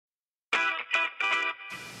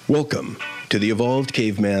Welcome to the Evolved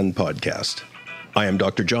Caveman podcast. I am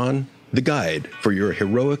Dr. John, the guide for your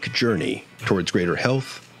heroic journey towards greater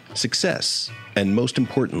health, success, and most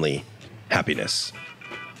importantly, happiness.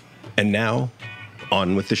 And now,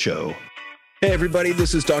 on with the show. Hey everybody,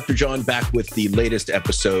 this is Dr. John back with the latest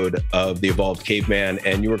episode of the Evolved Caveman,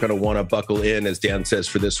 and you are going to want to buckle in, as Dan says,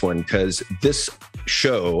 for this one, because this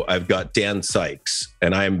show, I've got Dan Sykes,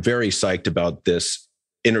 and I am very psyched about this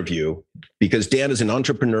interview because Dan is an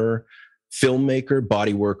entrepreneur, filmmaker,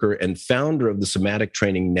 body worker, and founder of the Somatic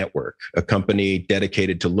Training Network, a company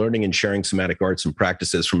dedicated to learning and sharing somatic arts and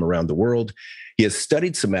practices from around the world. He has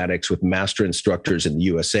studied somatics with master instructors in the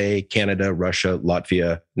USA, Canada, Russia,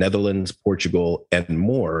 Latvia, Netherlands, Portugal, and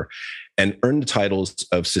more, and earned the titles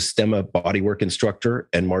of Sistema Bodywork Instructor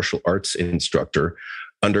and Martial Arts Instructor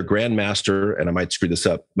under GrandMaster, and I might screw this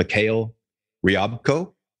up, Mikhail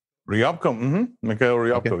Ryabko? Mikhail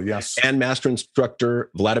Ryabko, okay. Yes. And Master Instructor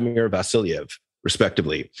Vladimir Vasilyev,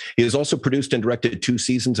 respectively. He has also produced and directed 2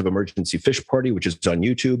 seasons of Emergency Fish Party, which is on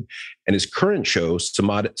YouTube, and his current show,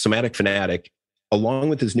 Somatic Fanatic, along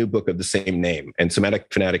with his new book of the same name. And Somatic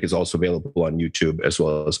Fanatic is also available on YouTube as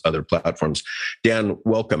well as other platforms. Dan,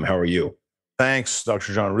 welcome. How are you? Thanks,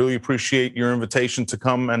 Dr. John. Really appreciate your invitation to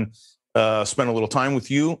come and spend a little time with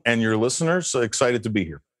you and your listeners. Excited to be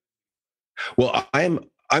here. Well,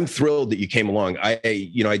 I'm thrilled that you came along.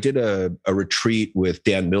 I did a retreat with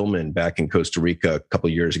Dan Millman back in Costa Rica a couple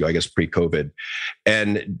of years ago, I guess pre-COVID.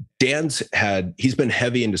 And he's been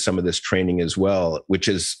heavy into some of this training as well, which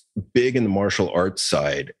is big in the martial arts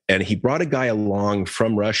side. And he brought a guy along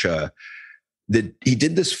from Russia that he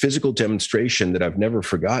did this physical demonstration that I've never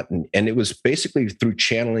forgotten. And it was basically through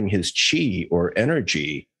channeling his chi or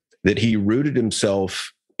energy that he rooted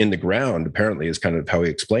himself in the ground, apparently is kind of how he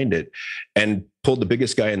explained it, and pulled the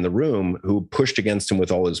biggest guy in the room who pushed against him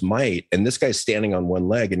with all his might. And this guy's standing on one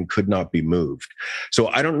leg and could not be moved. So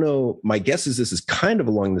I don't know. My guess is this is kind of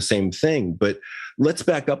along the same thing, but let's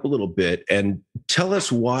back up a little bit and tell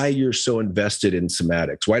us why you're so invested in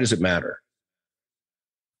somatics. Why does it matter?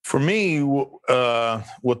 For me, what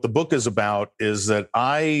the book is about is that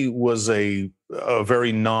I was a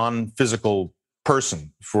very non-physical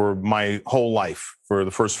person for my whole life. For the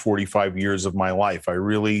first 45 years of my life, I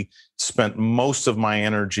really spent most of my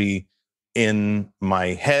energy in my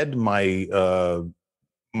head. My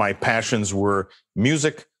passions were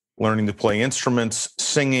music, learning to play instruments,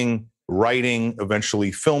 singing, writing,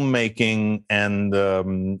 eventually filmmaking, and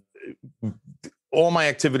all my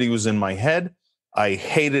activity was in my head. I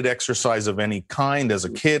hated exercise of any kind. As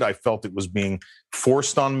a kid, I felt it was being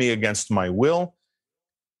forced on me against my will.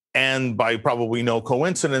 And by probably no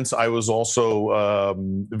coincidence, I was also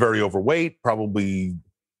very overweight. Probably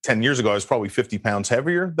 10 years ago, I was probably 50 pounds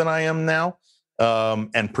heavier than I am now,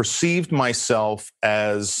 and perceived myself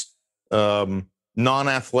as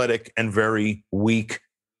non-athletic and very weak,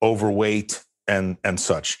 overweight, and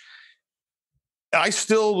such. I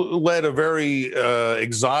still led a very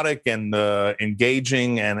exotic and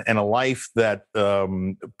engaging and a life that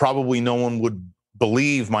probably no one would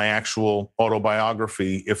believe my actual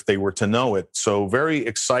autobiography if they were to know it. So very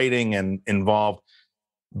exciting and involved.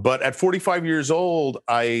 But at 45 years old,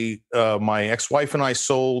 my ex-wife and I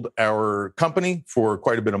sold our company for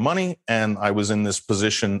quite a bit of money. And I was in this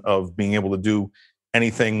position of being able to do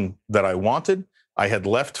anything that I wanted. I had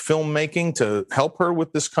left filmmaking to help her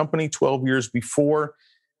with this company 12 years before.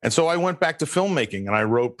 And so I went back to filmmaking, and I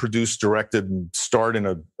wrote, produced, directed, and starred in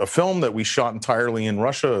a film that we shot entirely in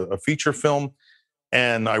Russia, a feature film.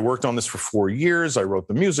 And I worked on this for 4 years. I wrote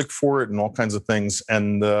the music for it and all kinds of things.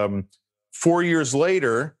 And 4 years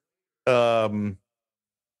later, probably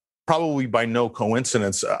by no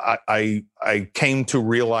coincidence, I came to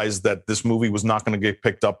realize that this movie was not going to get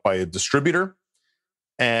picked up by a distributor,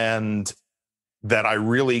 and that I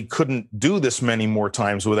really couldn't do this many more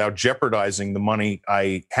times without jeopardizing the money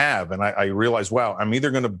I have. And I realized, wow, I'm either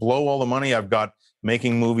going to blow all the money I've got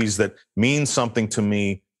making movies that mean something to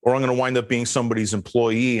me, or I'm going to wind up being somebody's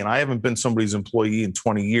employee. And I haven't been somebody's employee in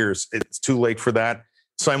 20 years. It's too late for that.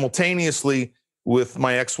 Simultaneously, with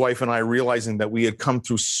my ex-wife and I realizing that we had come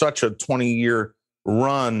through such a 20-year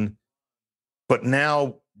run, but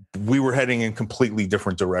now we were heading in completely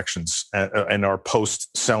different directions in our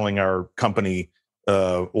post-selling our company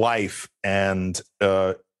life. And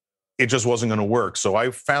it just wasn't going to work. So I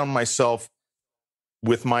found myself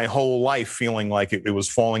with my whole life feeling like it was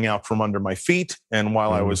falling out from under my feet. And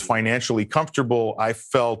while I was financially comfortable, I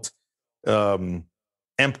felt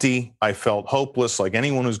empty. I felt hopeless, like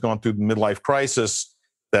anyone who's gone through the midlife crisis,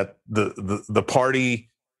 that the party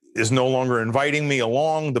is no longer inviting me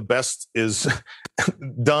along. The best is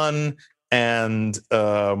done. And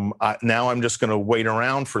now I'm just going to wait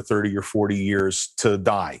around for 30 or 40 years to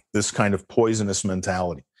die, this kind of poisonous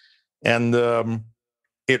mentality. And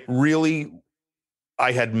it really,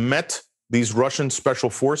 I had met these Russian special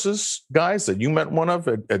forces guys that you met one of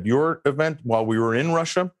at your event while we were in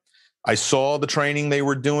Russia. I saw the training they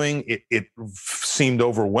were doing. It seemed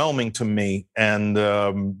overwhelming to me, and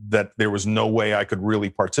that there was no way I could really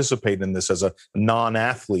participate in this as a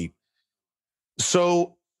non-athlete.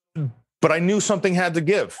 So, but I knew something had to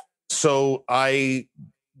give. So I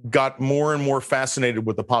got more and more fascinated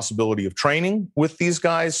with the possibility of training with these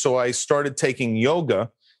guys. So I started taking yoga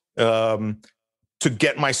to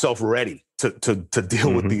get myself ready to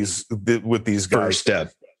deal with these guys. First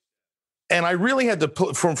step. And I really had to,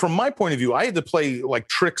 from my point of view, I had to play like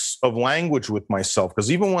tricks of language with myself, because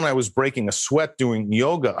even when I was breaking a sweat doing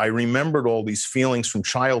yoga, I remembered all these feelings from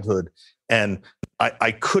childhood, and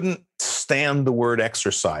I couldn't stand the word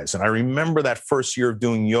exercise. And I remember that first year of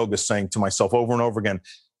doing yoga saying to myself over and over again,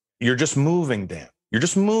 "You're just moving, Dan. You're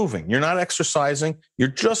just moving. You're not exercising. You're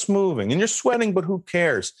just moving, and you're sweating, but who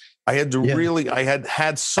cares?" I had to really, I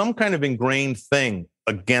had some kind of ingrained thing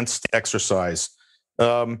against exercise.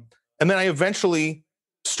 And then I eventually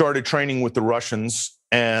started training with the Russians,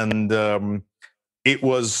 and it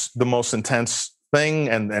was the most intense thing,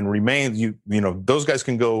 and remained. You know, those guys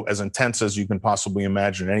can go as intense as you can possibly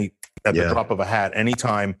imagine, at the drop of a hat,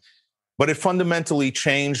 anytime. But it fundamentally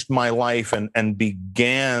changed my life and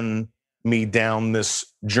began me down this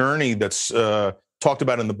journey that's talked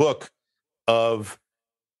about in the book of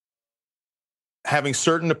having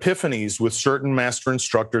certain epiphanies with certain master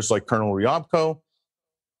instructors like Colonel Ryabko,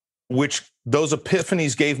 which those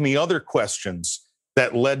epiphanies gave me other questions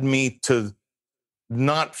that led me to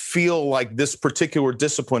not feel like this particular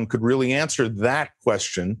discipline could really answer that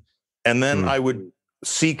question. And then I would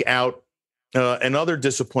seek out another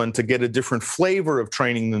discipline to get a different flavor of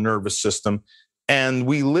training the nervous system. And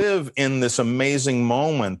we live in this amazing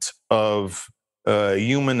moment of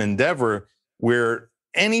human endeavor where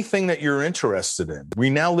anything that you're interested in, we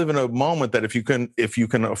now live in a moment that if you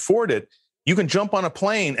can afford it, you can jump on a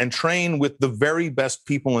plane and train with the very best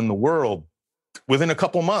people in the world within a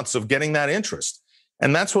couple months of getting that interest.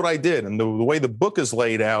 And that's what I did. And the way the book is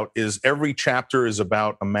laid out is every chapter is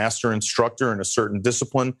about a master instructor in a certain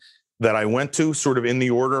discipline that I went to, sort of in the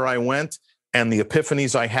order I went, and the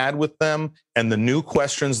epiphanies I had with them, and the new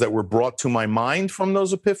questions that were brought to my mind from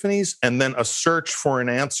those epiphanies, and then a search for an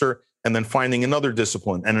answer, and then finding another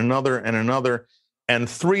discipline and another and another. And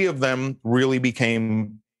three of them really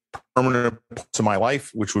became permanent parts of my life,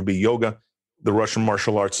 which would be yoga, the Russian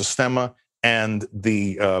martial arts systema, and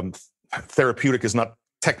the therapeutic is not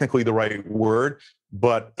technically the right word,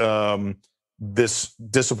 but this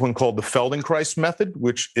discipline called the Feldenkreis method,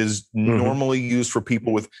 which is normally used for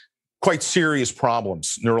people with quite serious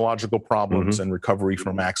problems, neurological problems, and recovery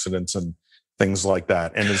from accidents and things like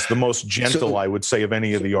that, and is the most gentle, I would say, of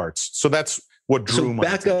any of the arts. So that's what drew my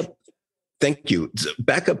attention. Thank you.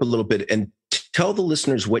 Back up a little bit and tell the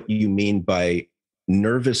listeners what you mean by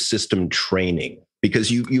nervous system training,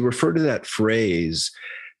 because you refer to that phrase,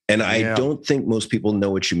 and I don't think most people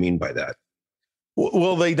know what you mean by that.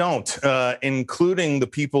 Well, they don't, including the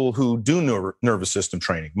people who do nervous system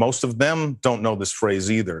training. Most of them don't know this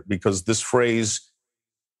phrase either, because this phrase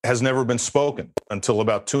has never been spoken until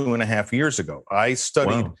about 2.5 years ago. I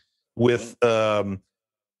studied with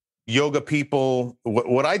yoga people.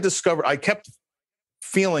 What I discovered, I kept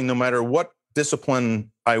feeling, no matter what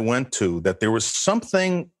discipline I went to, that there was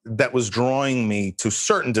something that was drawing me to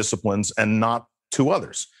certain disciplines and not to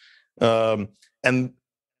others. And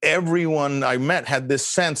everyone I met had this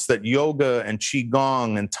sense that yoga and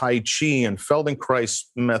qigong and tai chi and Feldenkreis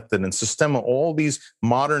method and systema, all these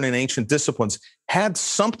modern and ancient disciplines, had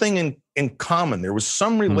something in common. There was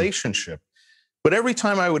some relationship. But every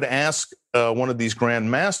time I would ask one of these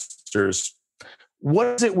GrandMasters, what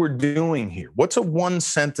is it we're doing here? What's a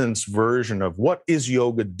one-sentence version of what is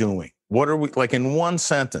yoga doing? What are we, like, in one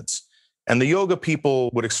sentence? And the yoga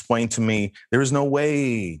people would explain to me, there is no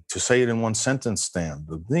way to say it in one sentence, Stan.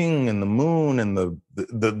 The thing and the moon and the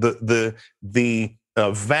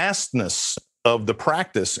vastness of the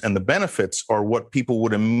practice and the benefits are what people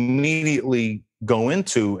would immediately go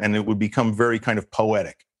into, and it would become very kind of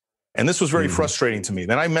poetic. And this was very frustrating to me.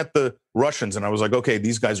 Then I met the Russians, and I was like, okay,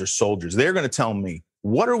 these guys are soldiers. They're going to tell me,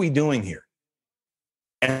 what are we doing here?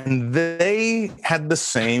 And they had the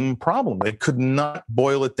same problem. They could not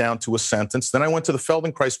boil it down to a sentence. Then I went to the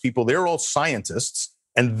Feldenkreis people. They're all scientists,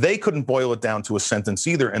 and they couldn't boil it down to a sentence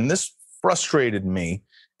either. And this frustrated me.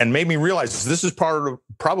 and made me realize this is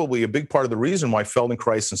probably a big part of the reason why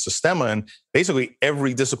Feldenkreis and Systema and basically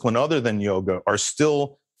every discipline other than yoga are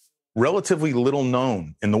still relatively little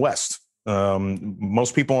known in the West.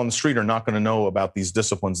 Most people on the street are not going to know about these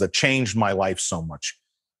disciplines that changed my life so much.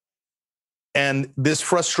 And this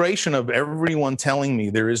frustration of everyone telling me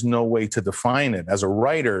there is no way to define it. As a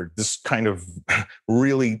writer, this kind of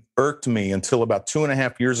really irked me until about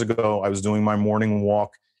 2.5 years ago. I was doing my morning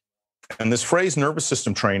walk, and this phrase nervous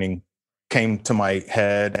system training came to my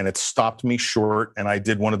head, and it stopped me short. And I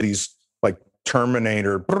did one of these like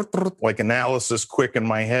Terminator, like analysis quick in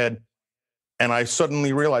my head. And I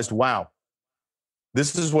suddenly realized, wow,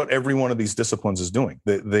 this is what every one of these disciplines is doing.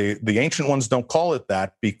 The ancient ones don't call it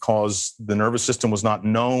that because the nervous system was not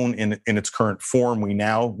known in its current form. We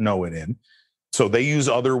now know it in. So they use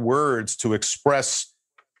other words to express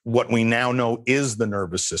what we now know is the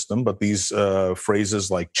nervous system. But these phrases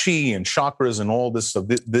like chi and chakras and all this stuff,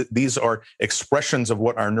 these are expressions of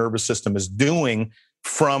what our nervous system is doing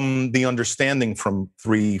from the understanding from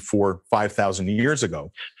 3, 4, 5,000 years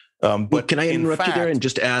ago. But can I interrupt you there and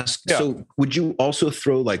just ask, so would you also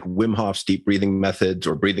throw like Wim Hof's deep breathing methods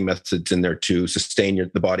or breathing methods in there to sustain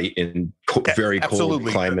the body in very cold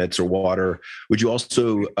climates or water? Would you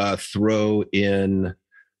also throw in,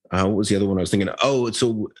 what was the other one I was thinking of? Oh,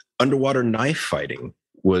 so underwater knife fighting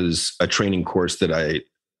was a training course that I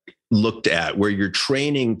looked at where you're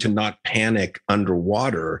training to not panic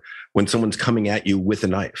underwater when someone's coming at you with a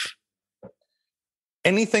knife.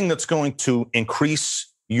 Anything that's going to increase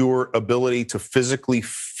your ability to physically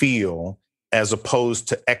feel as opposed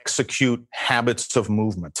to execute habits of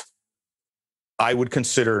movement, I would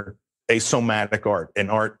consider a somatic art, an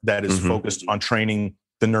art that is focused on training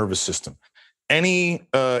the nervous system. In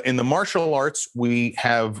the martial arts, we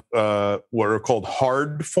have what are called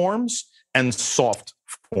hard forms and soft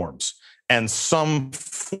forms, and some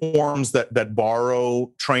forms that borrow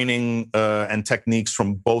training and techniques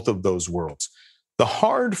from both of those worlds. The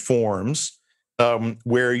hard forms,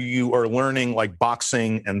 where you are learning like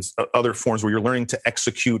boxing and other forms where you're learning to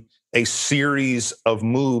execute a series of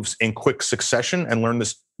moves in quick succession and learn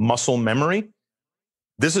this muscle memory.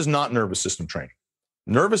 This is not nervous system training.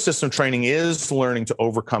 Nervous system training is learning to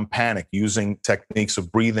overcome panic using techniques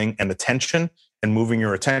of breathing and attention and moving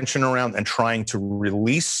your attention around and trying to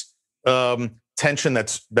release tension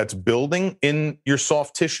that's building in your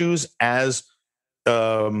soft tissues as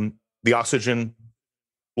the oxygen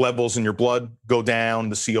levels in your blood go down,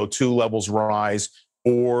 the CO2 levels rise,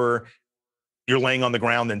 or you're laying on the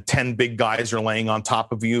ground and 10 big guys are laying on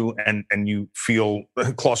top of you and you feel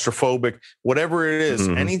claustrophobic. Whatever it is,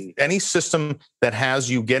 any system that has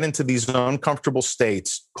you get into these uncomfortable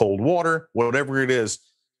states, cold water, whatever it is,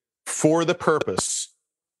 for the purpose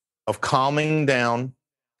of calming down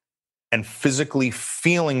and physically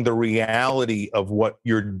feeling the reality of what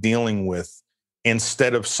you're dealing with,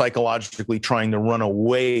 instead of psychologically trying to run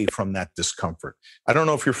away from that discomfort. I don't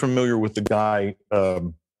know if you're familiar with the guy,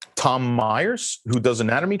 Tom Myers, who does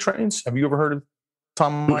anatomy trains. Have you ever heard of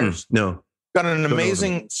Tom Myers? No. Got an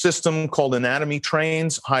amazing system called Anatomy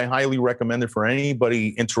Trains. I highly recommend it for anybody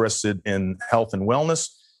interested in health and wellness.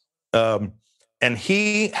 And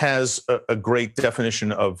he has a great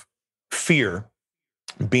definition of fear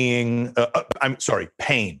being,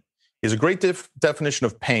 pain. He has a great definition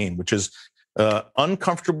of pain, which is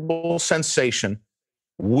uncomfortable sensation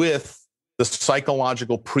with the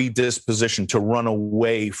psychological predisposition to run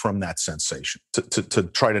away from that sensation, to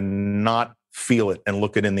try to not feel it and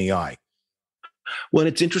look it in the eye. Well,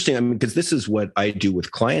 it's interesting. I mean, because this is what I do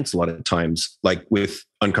with clients a lot of times, like with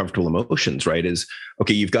uncomfortable emotions, right? Is,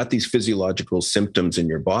 okay, you've got these physiological symptoms in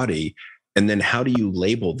your body, and then how do you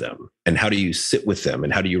label them? And how do you sit with them?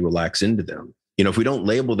 And how do you relax into them? You know, if we don't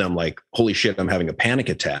label them like, holy shit, I'm having a panic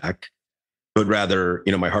attack, but rather,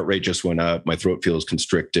 you know, my heart rate just went up, my throat feels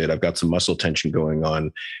constricted, I've got some muscle tension going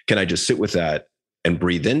on. Can I just sit with that and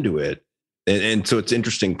breathe into it? And so it's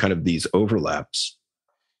interesting, kind of these overlaps.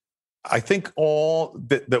 I think all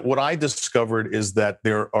that what I discovered is that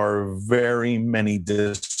there are very many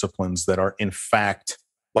disciplines that are, in fact,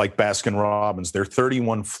 like Baskin Robbins. There are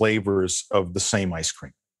 31 flavors of the same ice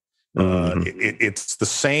cream. It's the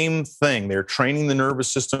same thing. They're training the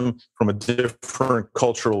nervous system from a different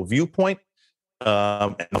cultural viewpoint,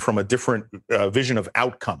 and from a different vision of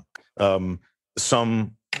outcome.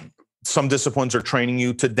 Some disciplines are training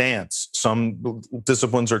you to dance. Some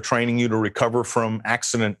disciplines are training you to recover from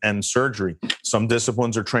accident and surgery. Some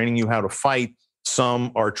disciplines are training you how to fight.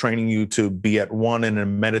 Some are training you to be at one in a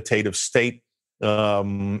meditative state,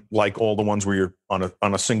 like all the ones where you're on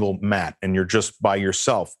a single mat and you're just by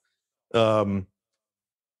yourself. So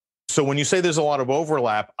So when you say there's a lot of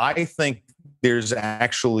overlap, I think there's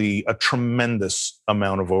actually a tremendous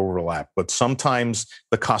amount of overlap. But sometimes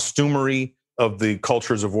the costumery of the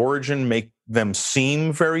cultures of origin make them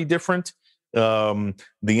seem very different. The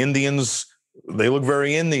Indians, they look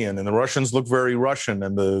very Indian, and the Russians look very Russian,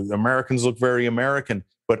 and the Americans look very American.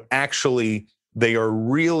 But actually, they are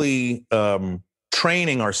really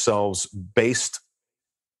training ourselves based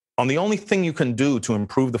on the only thing you can do to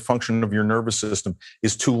improve the function of your nervous system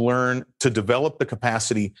is to learn to develop the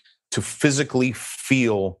capacity to physically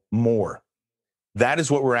feel more. That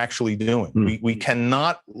is what we're actually doing. We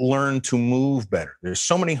cannot learn to move better. There's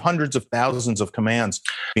so many hundreds of thousands of commands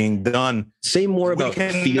being done. Say more about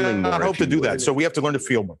feeling more. I hope to do that. So we have to learn to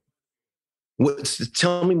feel more.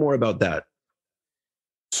 Tell me more about that.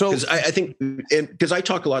 So, because I think, because I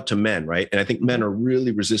talk a lot to men, right? And I think men are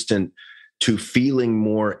really resistant to feeling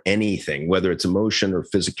more anything, whether it's emotion or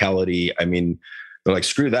physicality. I mean, they're like,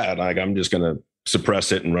 screw that. Like, I'm just going to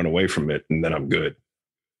suppress it and run away from it, and then I'm good.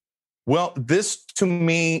 Well, this to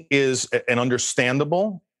me is an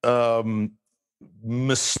understandable,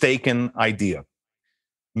 mistaken idea.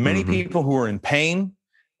 Many people who are in pain,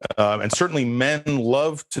 and certainly men,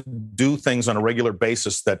 love to do things on a regular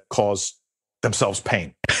basis that cause themselves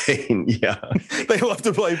pain. Yeah. They love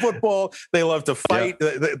to play football. They love to fight.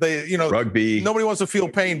 Yeah. They rugby. Nobody wants to feel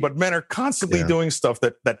pain, but men are constantly doing stuff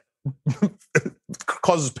that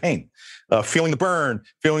causes pain. Feeling the burn,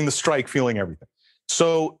 feeling the strike, feeling everything.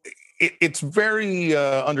 So it's very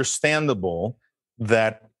understandable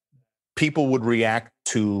that people would react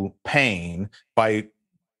to pain by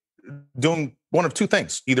doing one of two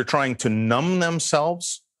things, either trying to numb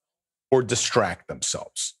themselves or distract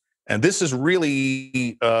themselves. And this is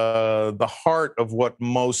really the heart of what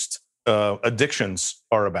most addictions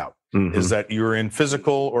are about, is that you're in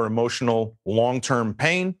physical or emotional long-term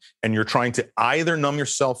pain, and you're trying to either numb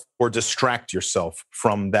yourself or distract yourself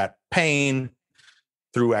from that pain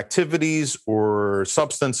through activities or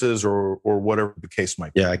substances or whatever the case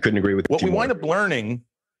might be. Yeah, I couldn't agree with you. What we wind up learning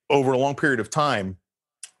over a long period of time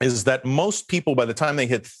is that most people, by the time they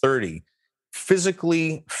hit 30,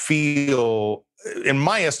 physically feel, in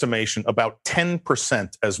my estimation, about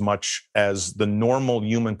 10% as much as the normal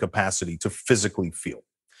human capacity to physically feel.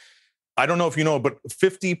 I don't know if you know, but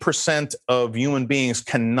 50% of human beings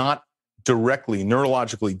cannot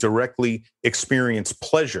neurologically directly experience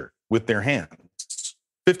pleasure with their hands.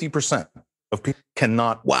 50% of people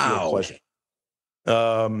cannot feel pleasure.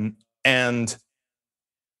 And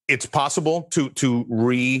it's possible to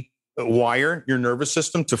rewire your nervous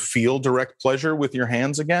system to feel direct pleasure with your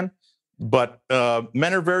hands again. But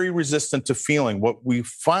men are very resistant to feeling. What we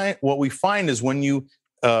find is when you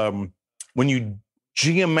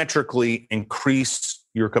geometrically increase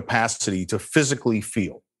your capacity to physically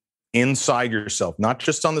feel inside yourself, not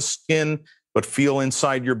just on the skin, but feel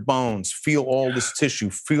inside your bones, feel all this tissue,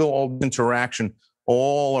 feel all the interaction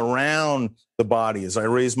all around the body. As I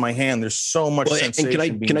raise my hand, there's so much sensation.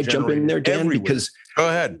 And can I jump in there, Dan? Everywhere. Because go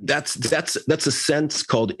ahead. That's a sense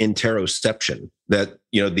called interoception, that,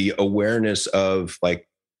 the awareness of like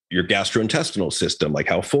your gastrointestinal system, like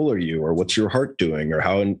how full are you, or what's your heart doing, or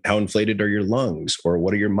how inflated are your lungs, or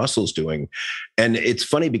what are your muscles doing. And it's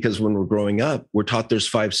funny because when we're growing up, we're taught there's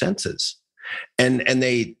 5 senses, and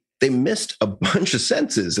they missed a bunch of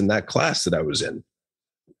senses in that class that I was in,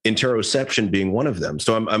 interoception being one of them.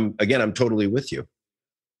 So I'm totally with you.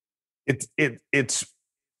 It's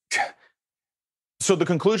so the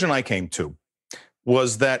conclusion I came to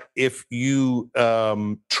was that if you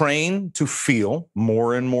train to feel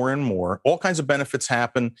more and more and more, all kinds of benefits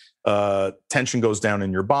happen. Tension goes down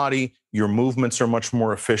in your body. Your movements are much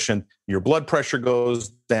more efficient. Your blood pressure goes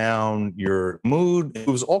down. Your mood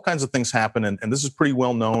moves. All kinds of things happen. And this is pretty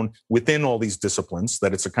well known within all these disciplines,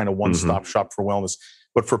 that it's a kind of one-stop shop for wellness.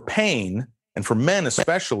 But for pain, and for men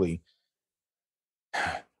especially,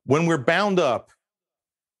 when we're bound up,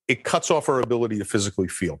 it cuts off our ability to physically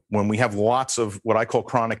feel. When we have lots of what I call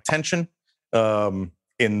chronic tension, in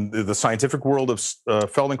the scientific world of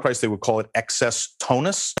Feldenkreis, they would call it excess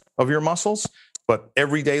tonus of your muscles. But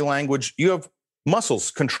everyday language, you have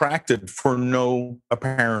muscles contracted for no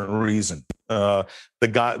apparent reason. The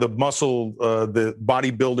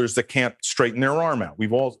bodybuilders that can't straighten their arm out.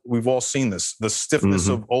 We've all seen this. The stiffness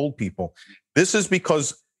of old people. This is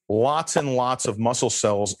because lots and lots of muscle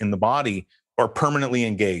cells in the body are permanently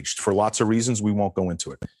engaged for lots of reasons. We won't go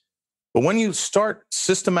into it. But when you start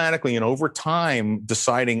systematically and over time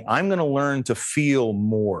deciding, I'm going to learn to feel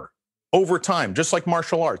more over time, just like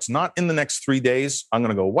martial arts, not in the next 3 days, I'm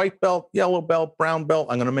going to go white belt, yellow belt, brown belt.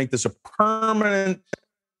 I'm going to make this a permanent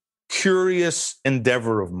curious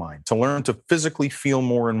endeavor of mine to learn to physically feel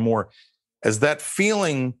more and more. As that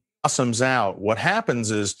feeling blossoms out, what happens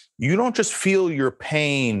is you don't just feel your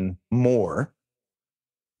pain more,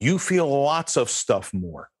 you feel lots of stuff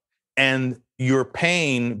more. And your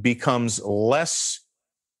pain becomes less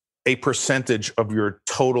a percentage of your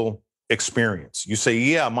total experience. You say,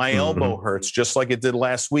 yeah, my elbow hurts just like it did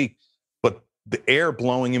last week, but the air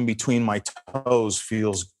blowing in between my toes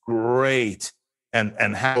feels great.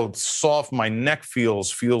 And how soft my neck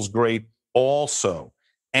feels great also.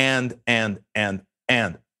 And as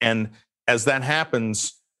that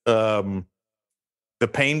happens, the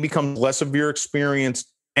pain becomes less of your experience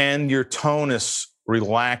and your tonus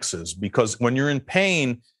relaxes, because when you're in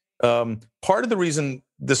pain, part of the reason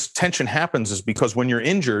this tension happens is because when you're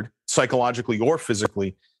injured, psychologically or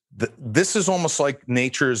physically, this is almost like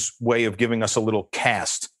nature's way of giving us a little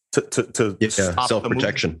cast to stop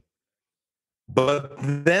self-protection. But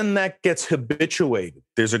then that gets habituated.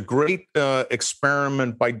 There's a great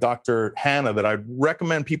experiment by Dr. Hanna that I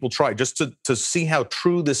recommend people try just to see how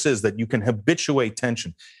true this is, that you can habituate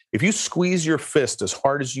tension. If you squeeze your fist as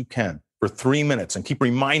hard as you can for 3 minutes and keep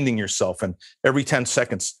reminding yourself, and every 10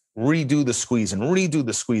 seconds, redo the squeeze and redo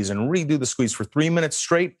the squeeze and redo the squeeze for 3 minutes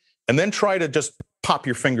straight, and then try to just pop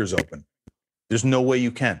your fingers open. There's no way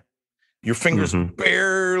you can. Your fingers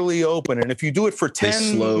barely open, and if you do it for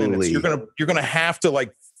 10 minutes, you're gonna have to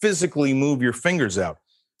like physically move your fingers out.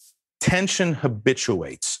 Tension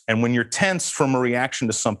habituates, and when you're tense from a reaction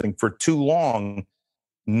to something for too long,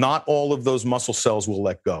 not all of those muscle cells will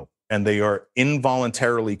let go, and they are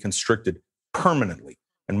involuntarily constricted permanently.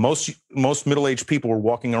 And most middle-aged people are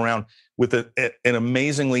walking around with an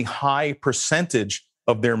amazingly high percentage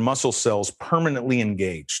of their muscle cells permanently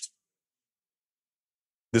engaged.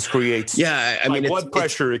 This creates blood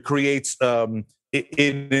pressure. It creates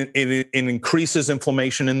it increases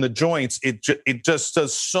inflammation in the joints. It just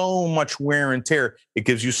does so much wear and tear. It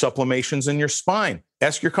gives you supplemations in your spine.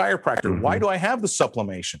 Ask your chiropractor, why do I have the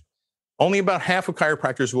supplemation? Only about half of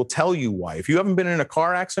chiropractors will tell you why. If you haven't been in a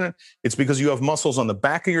car accident, it's because you have muscles on the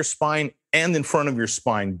back of your spine and in front of your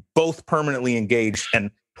spine, both permanently engaged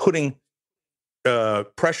and putting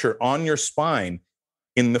pressure on your spine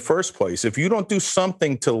in the first place. If you don't do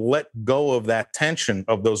something to let go of that tension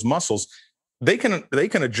of those muscles, they can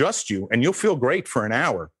adjust you and you'll feel great for an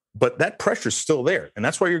hour, but that pressure's still there. And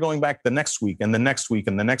that's why you're going back the next week and the next week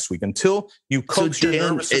and the next week until you coax your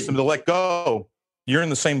nervous system to let go. You're in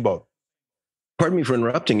the same boat. Pardon me for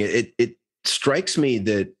interrupting. It strikes me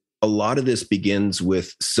that a lot of this begins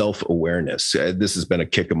with self-awareness. This has been a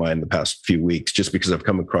kick of mine the past few weeks, just because I've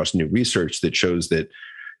come across new research that shows that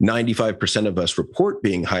 95% of us report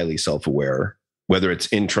being highly self-aware, whether it's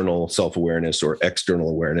internal self-awareness or external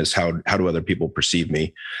awareness. How do other people perceive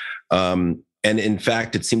me? And in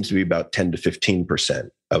fact, it seems to be about 10 to 15%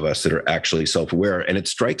 of us that are actually self-aware. And it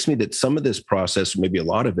strikes me that some of this process, maybe a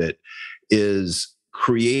lot of it, is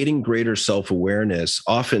creating greater self-awareness,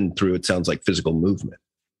 often through, it sounds like, physical movement.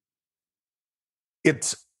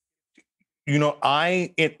 It's,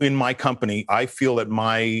 in my company, I feel that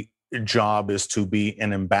my job is to be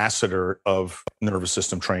an ambassador of nervous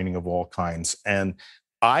system training of all kinds. And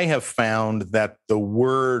I have found that the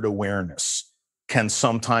word awareness can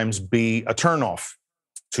sometimes be a turnoff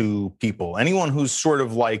to people. Anyone who's sort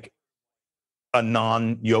of like a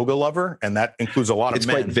non-yoga lover, and that includes a lot of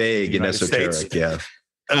men. It's quite vague and esoteric, States, yeah.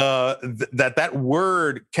 That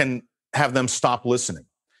word can have them stop listening.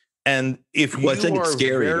 And if I think it's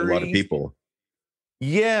scary to a lot of people.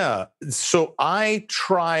 Yeah. So I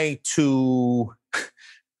try to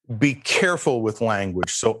be careful with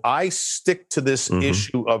language. So I stick to this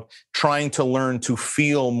issue of trying to learn to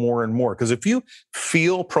feel more and more. Because if you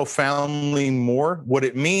feel profoundly more, what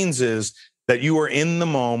it means is that you are in the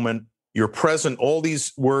moment, you're present. All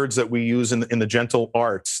these words that we use in the gentle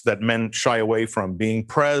arts that men shy away from, being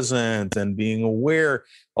present and being aware.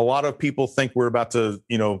 A lot of people think we're about to,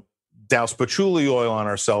 douse patchouli oil on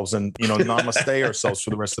ourselves and, namaste ourselves for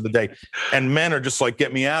the rest of the day. And men are just like,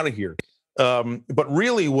 get me out of here. But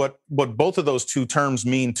really what both of those two terms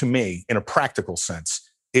mean to me in a practical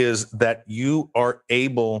sense is that you are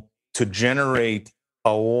able to generate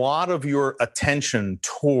a lot of your attention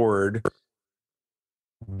toward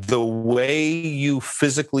the way you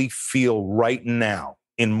physically feel right now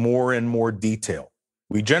in more and more detail.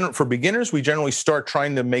 For beginners, we generally start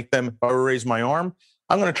trying to make them, if I raise my arm,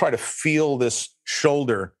 I'm going to try to feel this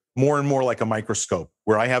shoulder more and more like a microscope,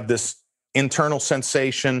 where I have this internal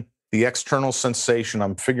sensation, the external sensation.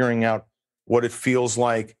 I'm figuring out what it feels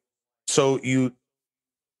like. So you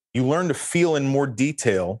learn to feel in more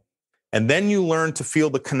detail, And then you learn to feel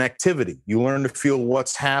the connectivity. You learn to feel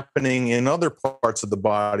what's happening in other parts of the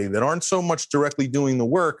body that aren't so much directly doing the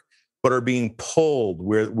work, but are being pulled,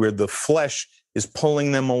 where the flesh is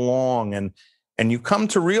pulling them along. And you come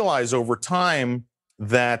to realize over time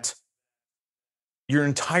that your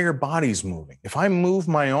entire body's moving. If I move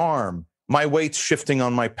my arm, my weight's shifting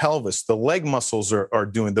on my pelvis. The leg muscles are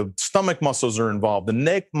doing, the stomach muscles are involved. The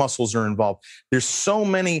neck muscles are involved. There's so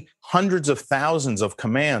many hundreds of thousands of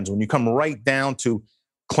commands when you come right down to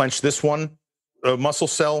clench this one muscle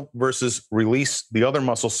cell versus release the other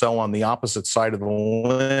muscle cell on the opposite side of the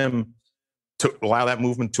limb to allow that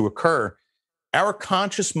movement to occur. Our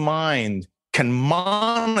conscious mind can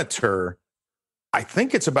monitor, I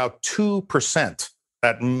think it's about 2%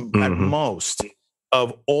 at most,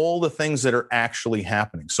 of all the things that are actually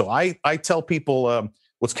happening. So I tell people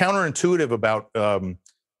what's counterintuitive about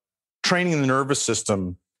training the nervous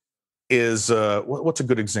system is, what's a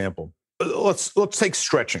good example? Let's take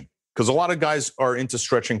stretching, because a lot of guys are into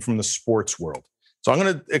stretching from the sports world. So I'm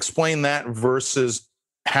going to explain that versus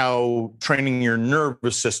how training your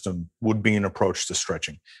nervous system would be an approach to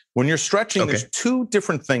stretching. When you're stretching, there's two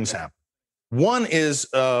different things happen. One is,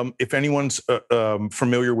 if anyone's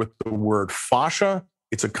familiar with the word fascia,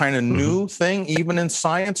 it's a kind of new thing, even in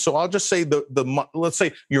science. So I'll just say let's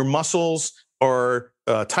say your muscles are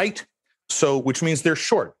tight, so which means they're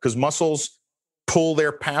short, because muscles pull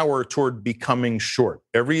their power toward becoming short.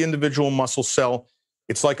 Every individual muscle cell,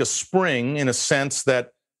 it's like a spring in a sense that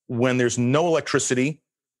when there's no electricity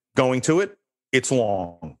going to it, it's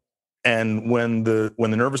long. And when the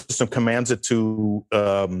nervous system commands it to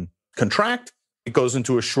contract, it goes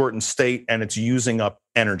into a shortened state and it's using up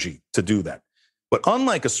energy to do that. But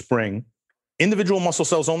unlike a spring, individual muscle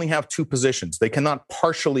cells only have two positions. They cannot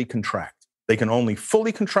partially contract. They can only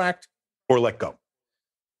fully contract or let go.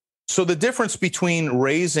 So the difference between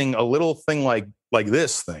raising a little thing like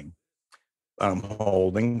this thing I'm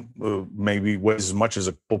holding, maybe weighs as much as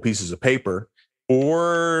a couple pieces of paper,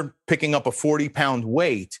 or picking up a 40-pound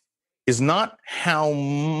weight, is not how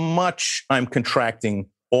much I'm contracting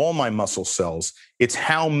all my muscle cells. It's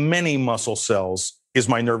how many muscle cells is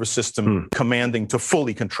my nervous system commanding to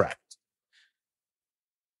fully contract.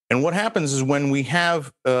 And what happens is when we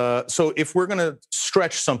have, so if we're going to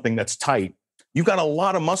stretch something that's tight, you've got a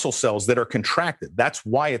lot of muscle cells that are contracted. That's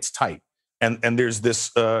why it's tight. And there's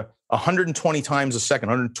this 120 times a second,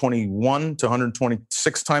 121 to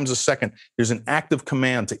 126 times a second, there's an active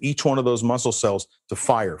command to each one of those muscle cells to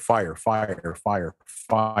fire, fire, fire, fire,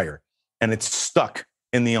 fire. And it's stuck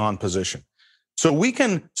in the on position. So we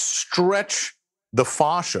can stretch the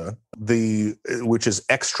fascia, which is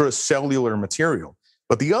extracellular material.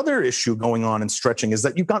 But the other issue going on in stretching is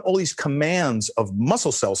that you've got all these commands of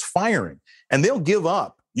muscle cells firing, and they'll give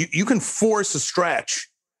up. You can force a stretch,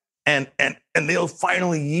 and they'll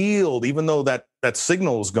finally yield, even though that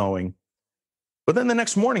signal is going. But then the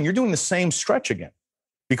next morning, you're doing the same stretch again,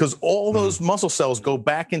 because all those muscle cells go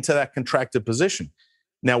back into that contracted position.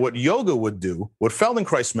 Now, what yoga would do, what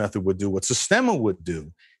Feldenkreis method would do, what Systema would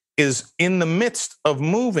do, is in the midst of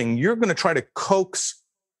moving, you're going to try to coax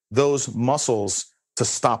those muscles to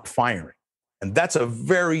stop firing. And that's a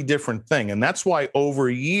very different thing. And that's why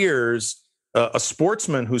over years, a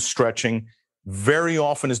sportsman who's stretching very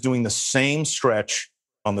often is doing the same stretch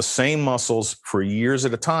on the same muscles for years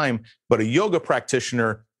at a time. But a yoga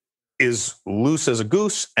practitioner is loose as a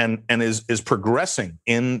goose and is progressing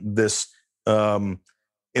in this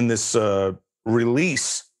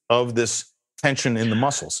release of this tension in the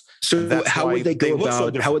muscles. So how would they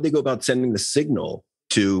go about sending the signal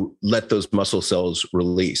to let those muscle cells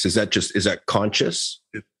release? Is that conscious?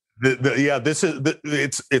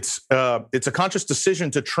 It's a conscious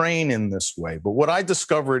decision to train in this way. But what I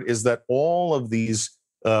discovered is that all of these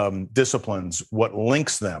disciplines, what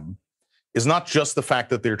links them is not just the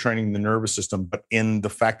fact that they're training the nervous system, but in the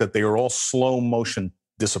fact that they are all slow motion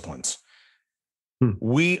disciplines.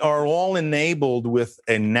 We are all enabled with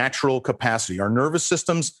a natural capacity. Our nervous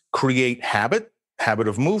systems create habit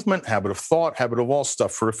of movement, habit of thought, habit of all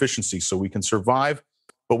stuff for efficiency so we can survive.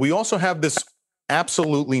 But we also have this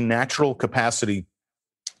absolutely natural capacity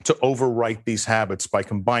to overwrite these habits by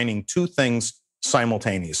combining two things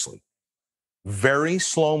simultaneously. Very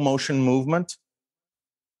slow motion movement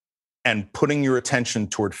and putting your attention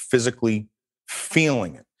toward physically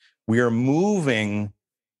feeling it. We are moving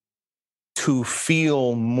to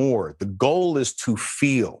feel more. The goal is to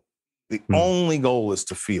feel. The only goal is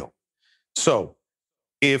to feel. So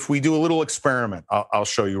if we do a little experiment, I'll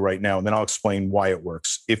show you right now, and then I'll explain why it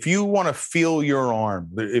works. If you want to feel your arm,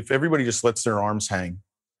 if everybody just lets their arms hang,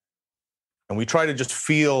 and we try to just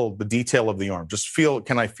feel the detail of the arm. Just feel, what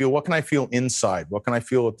can I feel inside? What can I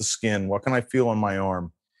feel at the skin? What can I feel on my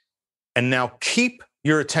arm? And now keep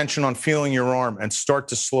your attention on feeling your arm and start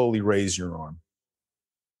to slowly raise your arm.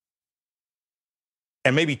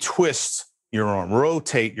 And maybe twist your arm,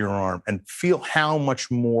 rotate your arm, and feel how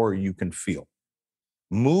much more you can feel.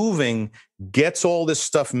 Moving gets all this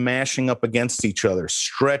stuff mashing up against each other,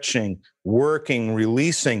 stretching, working,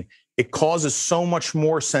 releasing. It causes so much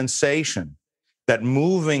more sensation that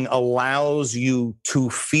moving allows you to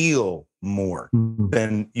feel more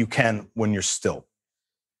than you can when you're still.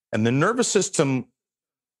 And the nervous system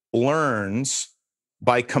learns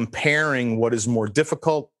by comparing what is more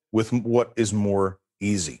difficult with what is more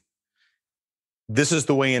easy. This is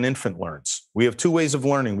the way an infant learns. We have two ways of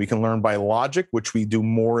learning. We can learn by logic, which we do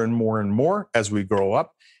more and more and more as we grow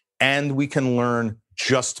up, and we can learn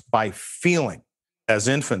just by feeling, as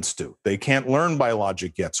infants do. They can't learn by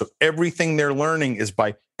logic yet. So everything they're learning is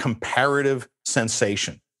by comparative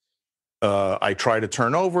sensation. I try to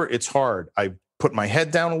turn over, it's hard. I put my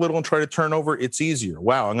head down a little and try to turn over, it's easier.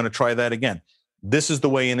 Wow, I'm going to try that again. This is the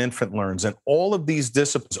way an infant learns. And all of these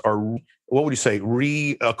disciplines are, what would you say,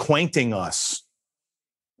 reacquainting us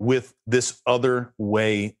with this other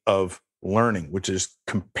way of learning, which is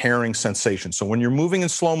comparing sensation. So when you're moving in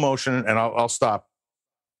slow motion, and I'll stop,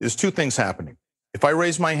 there's two things happening. If I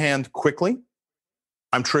raise my hand quickly,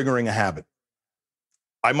 I'm triggering a habit.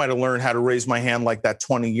 I might have learned how to raise my hand like that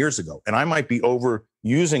 20 years ago, and I might be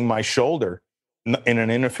overusing my shoulder in an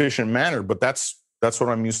inefficient manner, but that's what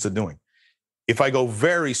I'm used to doing. If I go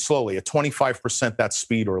very slowly, at 25% that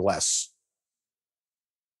speed or less,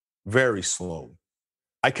 very slowly,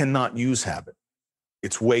 I cannot use habit.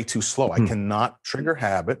 It's way too slow. I cannot trigger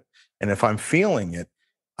habit. And if I'm feeling it,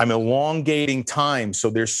 I'm elongating time.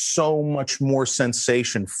 So there's so much more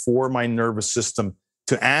sensation for my nervous system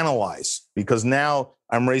to analyze, because now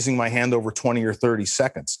I'm raising my hand over 20 or 30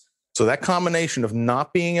 seconds. So that combination of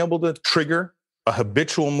not being able to trigger a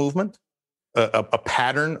habitual movement, a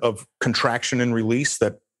pattern of contraction and release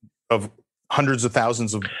of hundreds of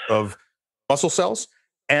thousands of muscle cells,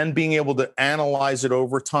 and being able to analyze it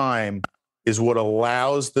over time is what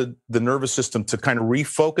allows the nervous system to kind of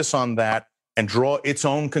refocus on that and draw its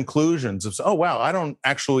own conclusions of, oh, wow, I don't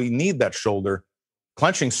actually need that shoulder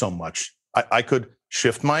clenching so much. I could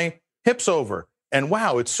shift my hips over, and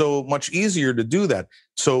wow, it's so much easier to do that.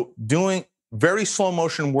 So doing very slow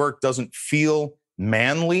motion work doesn't feel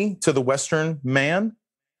manly to the Western man.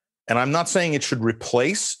 And I'm not saying it should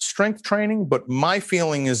replace strength training, but my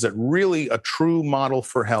feeling is that really a true model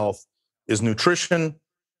for health is nutrition,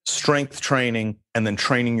 strength training, and then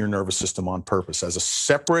training your nervous system on purpose as a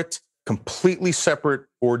separate, completely separate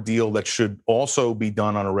ordeal that should also be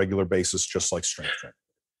done on a regular basis, just like strength training.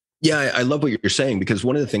 Yeah, I love what you're saying, because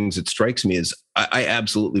one of the things that strikes me is I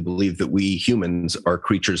absolutely believe that we humans are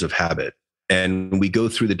creatures of habit. And we go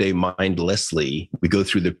through the day mindlessly. We go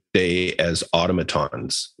through the day as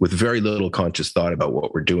automatons with very little conscious thought about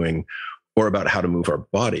what we're doing or about how to move our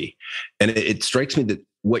body. And it strikes me that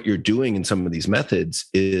what you're doing in some of these methods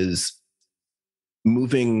is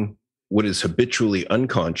moving what is habitually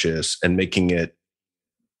unconscious and making it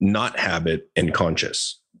not habit and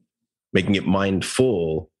conscious, making it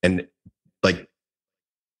mindful. And like,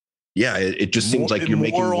 yeah, it just seems like you're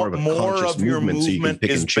making more of a conscious movement so you can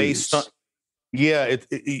pick and choose. Yeah,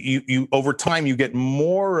 you over time, you get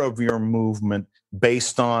more of your movement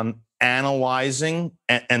based on analyzing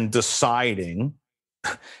and deciding,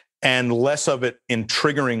 and less of it in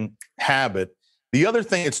triggering habit. The other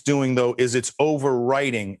thing it's doing, though, is it's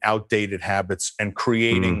overwriting outdated habits and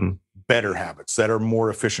creating better habits that are more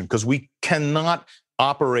efficient, because we cannot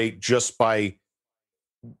operate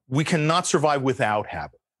we cannot survive without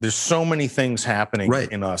habit. There's so many things happening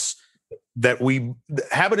in us that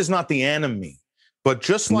habit is not the enemy. But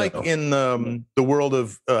just like in the world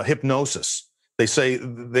of hypnosis, they say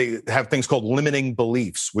they have things called limiting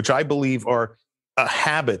beliefs, which I believe are a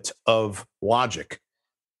habit of logic.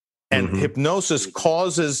 And hypnosis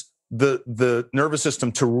causes the nervous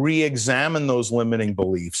system to re-examine those limiting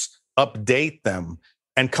beliefs, update them,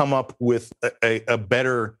 and come up with a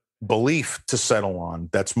better belief to settle on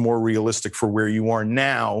that's more realistic for where you are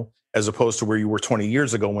now, as opposed to where you were 20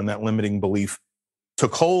 years ago when that limiting belief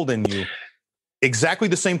took hold in you. Exactly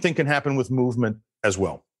the same thing can happen with movement as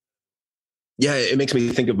well. Yeah, it makes me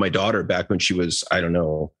think of my daughter back when she was, I don't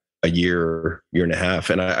know, a year and a half.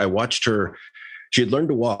 And I watched her, she had learned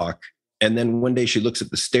to walk. And then one day she looks at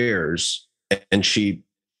the stairs and she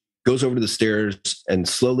goes over to the stairs and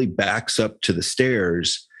slowly backs up to the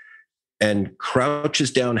stairs and crouches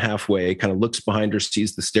down halfway, kind of looks behind her,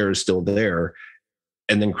 sees the stairs still there,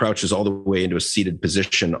 and then crouches all the way into a seated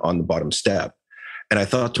position on the bottom step. And I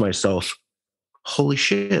thought to myself, holy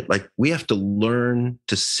shit, like we have to learn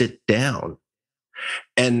to sit down.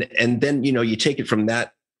 And then, you take it from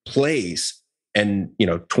that place and,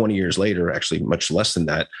 20 years later, actually much less than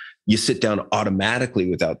that, you sit down automatically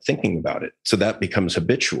without thinking about it. So that becomes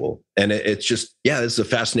habitual. And it's just, this is a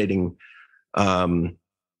fascinating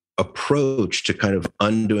approach to kind of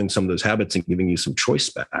undoing some of those habits and giving you some choice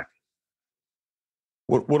back.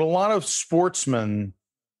 What a lot of sportsmen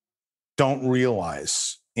don't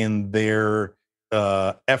realize in their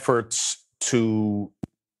efforts to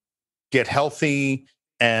get healthy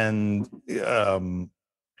and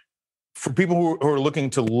for people who are looking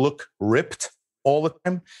to look ripped all the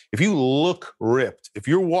time, if you look ripped, if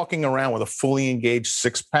you're walking around with a fully engaged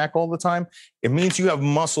six-pack all the time, it means you have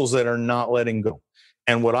muscles that are not letting go.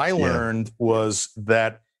 And what I learned was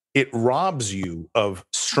that it robs you of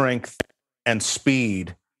strength and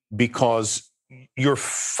speed because you're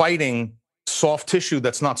fighting soft tissue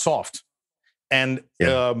that's not soft. And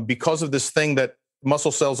because of this thing that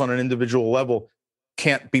muscle cells on an individual level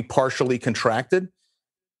can't be partially contracted,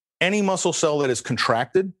 any muscle cell that is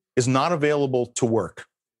contracted is not available to work.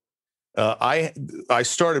 I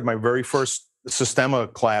started my very first Systema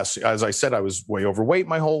class. As I said, I was way overweight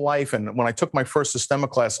my whole life. And when I took my first Systema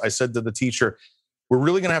class, I said to the teacher, we're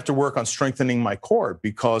really going to have to work on strengthening my core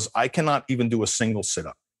because I cannot even do a single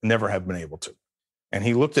sit-up. Never have been able to. And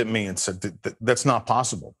he looked at me and said, that's not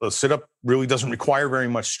possible. The sit-up really doesn't require very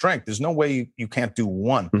much strength. There's no way you can't do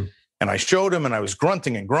one. And I showed him and I was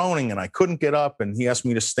grunting and groaning and I couldn't get up. And he asked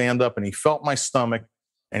me to stand up and he felt my stomach.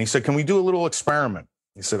 And he said, can we do a little experiment?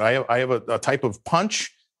 He said, I have a type of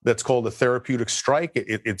punch that's called a therapeutic strike.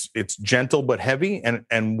 It's gentle but heavy.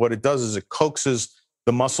 And what it does is it coaxes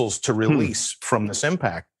the muscles to release from this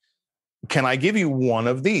impact. Can I give you one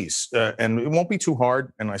of these? And it won't be too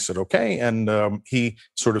hard. And I said, okay. And he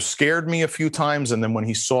sort of scared me a few times. And then when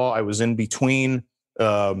he saw I was in between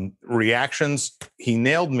reactions, he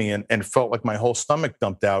nailed me and felt like my whole stomach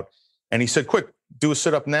dumped out. And he said, quick, do a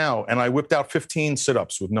sit-up now. And I whipped out 15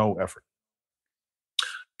 sit-ups with no effort.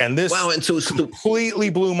 And this completely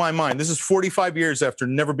blew my mind. This is 45 years after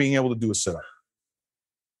never being able to do a sit-up.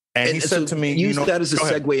 And he said to me, use that as a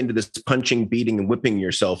segue into this punching, beating, and whipping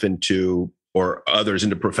yourself into, or others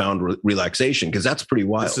into profound relaxation, because that's pretty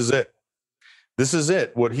wild. This is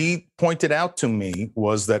it. What he pointed out to me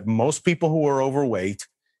was that most people who are overweight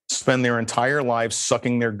spend their entire lives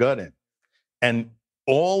sucking their gut in. And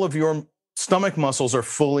all of your stomach muscles are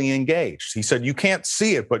fully engaged. He said, you can't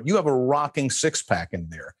see it, but you have a rocking six-pack in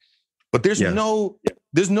there. But there's no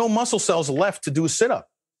muscle cells left to do a sit-up.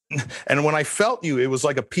 And when I felt you, it was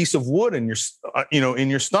like a piece of wood in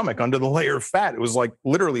your stomach under the layer of fat. It was like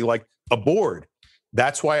literally like a board.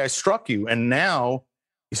 That's why I struck you. And now,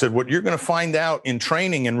 he said, what you're going to find out in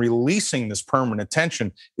training and releasing this permanent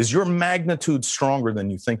tension is your magnitude stronger than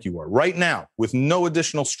you think you are. Right now, with no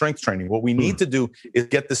additional strength training, what we need to do is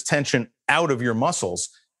get this tension out of your muscles,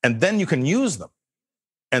 and then you can use them.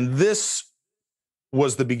 And this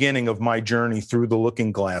was the beginning of my journey through the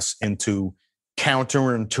looking glass into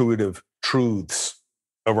counterintuitive truths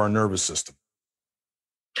of our nervous system.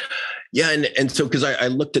 Yeah, and so because I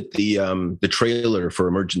looked at the trailer for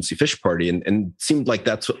Emergency Fish Party, and it seemed like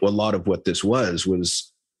that's a lot of what this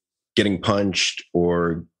was getting punched,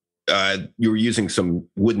 or you were using some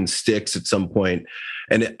wooden sticks at some point,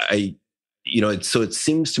 and so it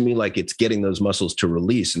seems to me like it's getting those muscles to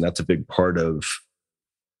release, and that's a big part of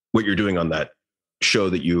what you're doing on that show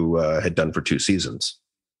that you had done for 2 seasons.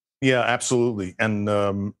 Yeah, absolutely. And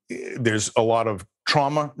there's a lot of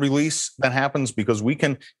trauma release that happens because we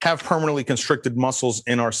can have permanently constricted muscles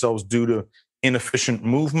in ourselves due to inefficient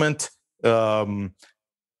movement. Like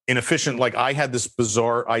I had this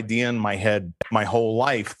bizarre idea in my head my whole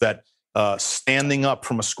life that standing up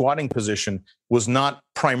from a squatting position was not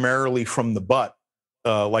primarily from the butt,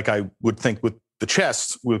 like I would think with the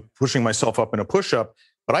chest, with pushing myself up in a push-up.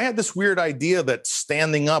 But I had this weird idea that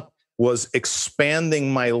standing up was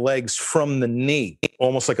expanding my legs from the knee,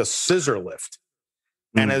 almost like a scissor lift.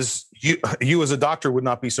 And as you as a doctor would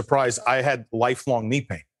not be surprised, I had lifelong knee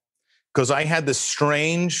pain because I had this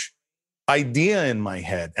strange idea in my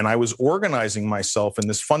head and I was organizing myself in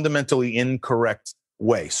this fundamentally incorrect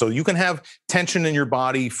way. So you can have tension in your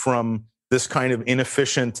body from this kind of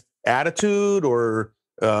inefficient attitude, or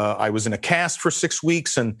I was in a cast for 6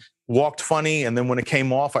 weeks and walked funny. And then when it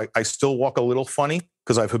came off, I still walk a little funny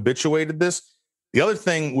because I've habituated this. The other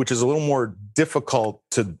thing, which is a little more difficult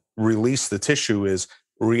to release the tissue, is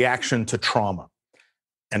reaction to trauma.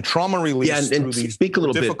 And trauma release. Yeah, and speak a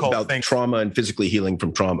little bit about trauma and physically healing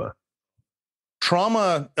from trauma.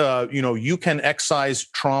 Trauma, you can excise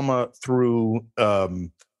trauma through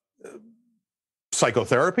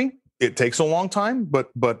psychotherapy. It takes a long time, but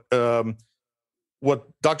what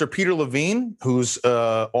Dr. Peter Levine, who's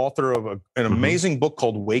author of an amazing book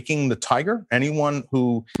called Waking the Tiger, anyone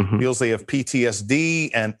who feels they have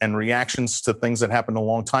PTSD and reactions to things that happened a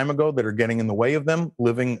long time ago that are getting in the way of them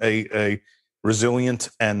living a resilient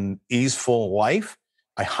and easeful life,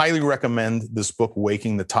 I highly recommend this book,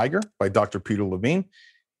 Waking the Tiger by Dr. Peter Levine.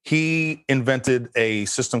 He invented a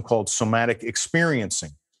system called somatic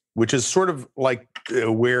experiencing, which is sort of like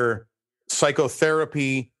where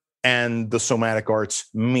psychotherapy and the somatic arts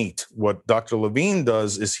meet. What Dr. Levine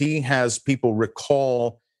does is he has people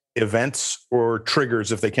recall events or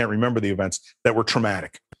triggers, if they can't remember the events, that were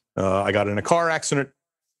traumatic. I got in a car accident.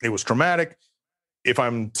 It was traumatic. If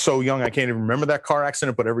I'm so young, I can't even remember that car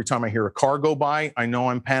accident, but every time I hear a car go by, I know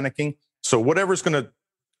I'm panicking. So whatever's going to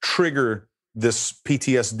trigger this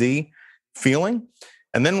PTSD feeling.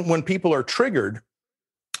 And then when people are triggered,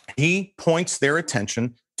 he points their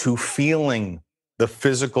attention to feeling the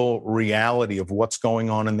physical reality of what's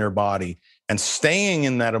going on in their body and staying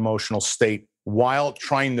in that emotional state while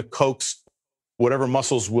trying to coax whatever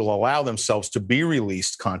muscles will allow themselves to be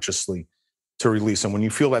released consciously to release. And when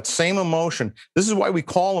you feel that same emotion, this is why we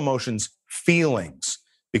call emotions feelings,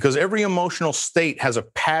 because every emotional state has a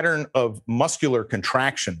pattern of muscular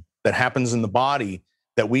contraction that happens in the body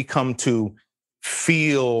that we come to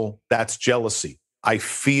feel. That's jealousy. I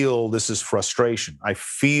feel this is frustration. I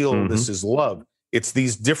feel this is love. It's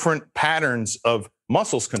these different patterns of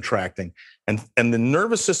muscles contracting. And the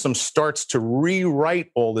nervous system starts to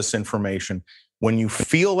rewrite all this information when you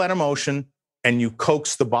feel that emotion and you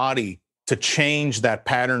coax the body to change that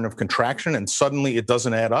pattern of contraction, and suddenly it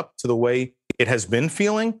doesn't add up to the way it has been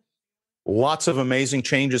feeling. Lots of amazing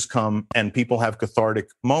changes come and people have cathartic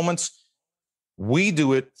moments. We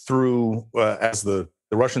do it through, as the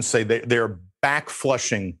Russians say, they're back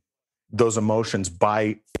flushing those emotions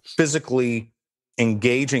by physically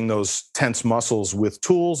engaging those tense muscles with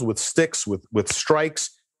tools, with sticks, with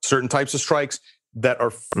strikes, certain types of strikes that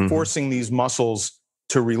are forcing these muscles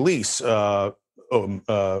to release.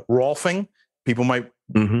 Rolfing, people might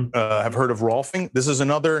have heard of rolfing. This is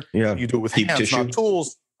another, you do it with deep hands, tissue. Not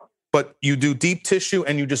tools, but you do deep tissue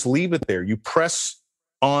and you just leave it there. You press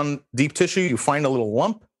on deep tissue, you find a little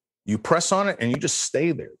lump, you press on it and you just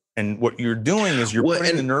stay there. And what you're doing is you're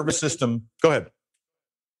putting the nervous system. Go ahead.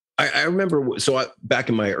 I remember, back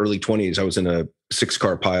in my early 20s, I was in a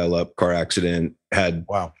 6-car pileup car accident, had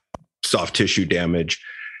soft tissue damage.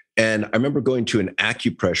 And I remember going to an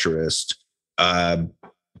acupressurist,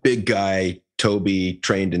 big guy, Toby,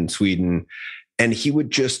 trained in Sweden. And he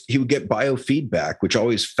would get biofeedback, which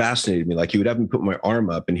always fascinated me. Like, he would have me put my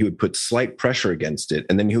arm up and he would put slight pressure against it.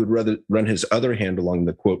 And then he would run his other hand along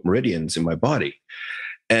the, quote, meridians in my body.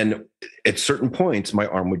 And at certain points, my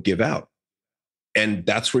arm would give out. And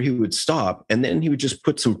that's where he would stop. And then he would just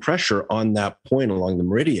put some pressure on that point along the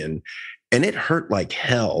meridian. And it hurt like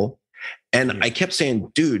hell. And I kept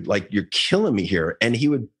saying, dude, like, you're killing me here. And he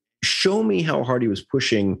would show me how hard he was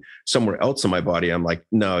pushing somewhere else in my body. I'm like,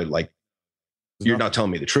 no, like, you're not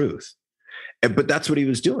telling me the truth. But that's what he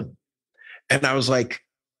was doing. And I was like,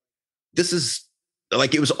 this is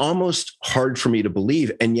like, it was almost hard for me to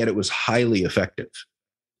believe. And yet it was highly effective.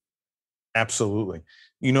 Absolutely.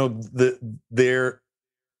 You know, there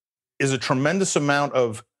is a tremendous amount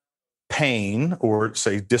of pain or,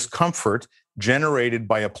 say, discomfort generated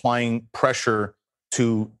by applying pressure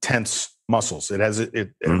to tense muscles.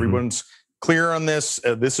 Everyone's clear on this.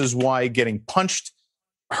 This is why getting punched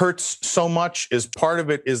hurts so much. Is part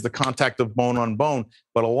of it is the contact of bone on bone,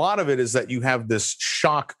 but a lot of it is that you have this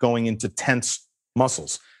shock going into tense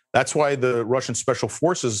muscles. That's why the Russian special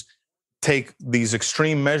forces take these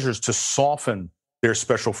extreme measures to soften their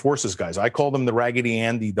special forces guys. I call them the Raggedy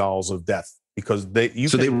Andy dolls of death, because they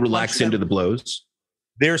relax into the blows.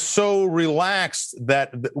 They're so relaxed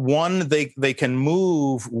that, one, they can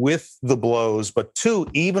move with the blows, but two,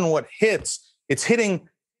 even what hits, it's hitting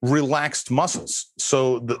relaxed muscles.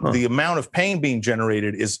 So the amount of pain being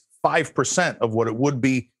generated is 5% of what it would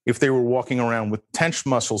be if they were walking around with tense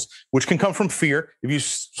muscles, which can come from fear. If you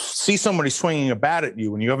see somebody swinging a bat at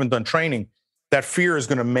you and you haven't done training, that fear is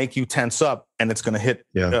going to make you tense up, and it's going to hit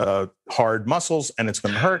hard muscles, and it's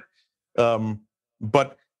going to hurt.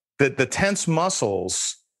 But the tense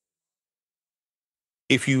muscles,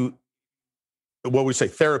 if you, what we say,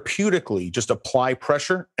 therapeutically, just apply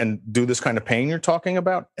pressure and do this kind of pain you're talking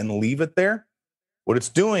about and leave it there, what it's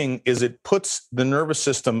doing is it puts the nervous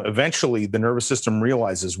system, eventually the nervous system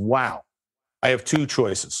realizes, wow, I have two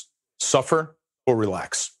choices: suffer or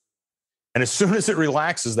relax. And as soon as it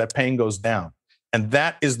relaxes, that pain goes down. And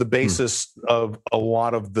that is the basis of a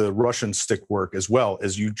lot of the Russian stick work as well,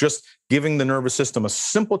 as you just giving the nervous system a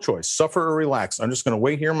simple choice, suffer or relax. I'm just going to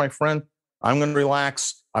wait here, my friend. I'm going to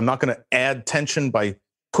relax. I'm not going to add tension by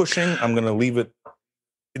pushing. I'm going to leave it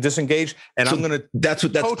disengaged. And so I'm going to that's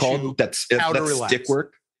what that's called. That's stick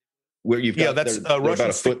work, where you've got that's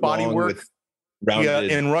Russian stick body work.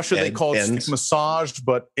 In Russia they call it stick massage,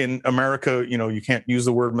 but in America, you can't use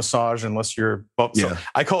the word massage unless you're. So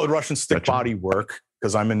I call it Russian stick body work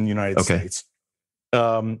because I'm in the United States.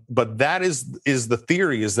 But that is the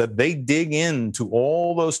theory, is that they dig into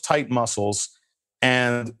all those tight muscles,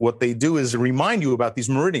 and what they do is remind you about these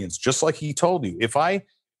meridians, just like he told you. If I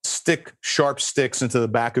stick sharp sticks into the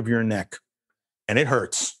back of your neck and it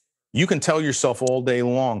hurts, you can tell yourself all day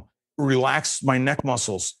long, relax my neck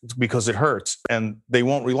muscles because it hurts, and they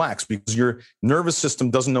won't relax because your nervous system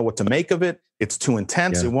doesn't know what to make of it. It's too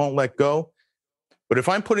intense. It won't let go. But if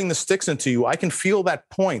I'm putting the sticks into you, I can feel that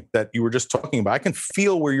point that you were just talking about. I can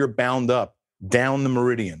feel where you're bound up down the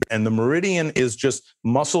meridian. And the meridian is just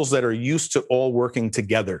muscles that are used to all working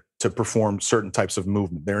together to perform certain types of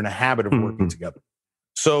movement. They're in a habit of working together.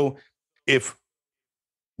 So if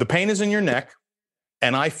the pain is in your neck,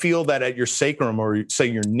 and I feel that at your sacrum, or say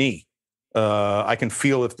your knee, I can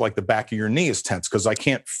feel if like the back of your knee is tense because I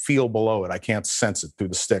can't feel below it. I can't sense it through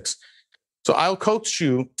the sticks. So I'll coach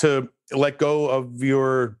you to let go of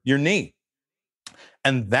your knee.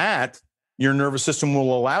 And that your nervous system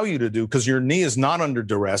will allow you to do, because your knee is not under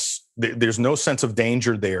duress. There's no sense of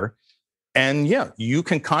danger there. And you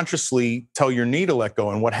can consciously tell your knee to let go.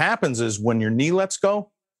 And what happens is when your knee lets go,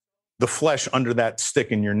 the flesh under that stick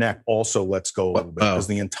in your neck also lets go a little bit, because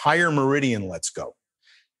the entire meridian lets go.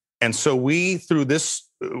 And so we, through this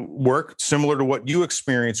work, similar to what you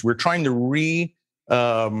experienced, we're trying to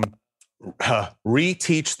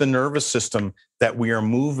reteach the nervous system that we are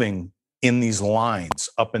moving in these lines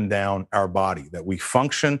up and down our body, that we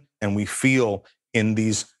function and we feel in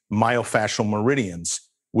these myofascial meridians,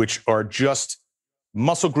 which are just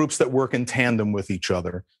muscle groups that work in tandem with each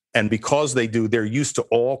other. And because they do, they're used to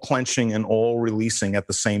all clenching and all releasing at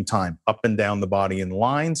the same time, up and down the body in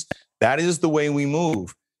lines. That is the way we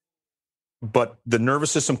move. But the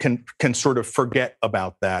nervous system can sort of forget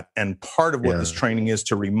about that. And part of what this training is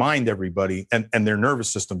to remind everybody and their nervous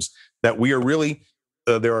systems that we are really,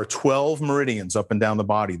 there are 12 meridians up and down the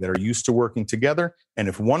body that are used to working together. And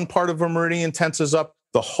if one part of a meridian tenses up,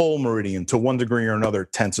 the whole meridian, to one degree or another,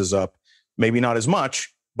 tenses up. Maybe not as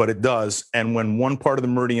much, but it does. And when one part of the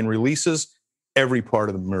meridian releases, every part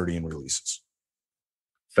of the meridian releases.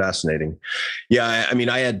 Fascinating. Yeah, I mean,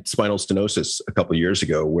 I had spinal stenosis a couple of years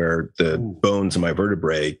ago where the bones in my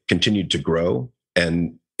vertebrae continued to grow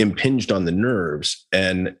and impinged on the nerves.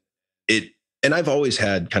 And I've always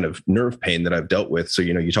had kind of nerve pain that I've dealt with. So,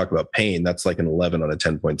 you talk about pain, that's like an 11 on a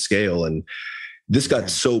 10-point scale. And this got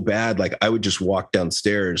so bad, like I would just walk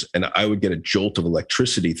downstairs and I would get a jolt of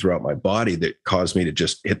electricity throughout my body that caused me to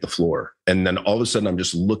just hit the floor. And then all of a sudden I'm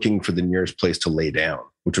just looking for the nearest place to lay down,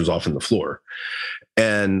 which was often the floor.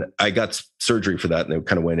 And I got surgery for that. And they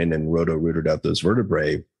kind of went in and rooted out those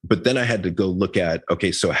vertebrae. But then I had to go look at,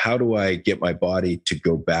 okay, so how do I get my body to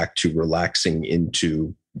go back to relaxing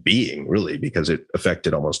into being, really, because it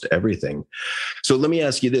affected almost everything. So let me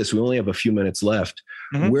ask you this. We only have a few minutes left.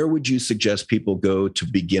 Where would you suggest people go to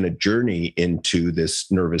begin a journey into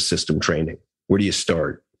this nervous system training? Where do you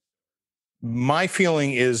start? My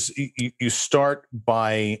feeling is you start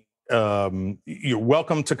by, you're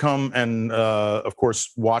welcome to come and, of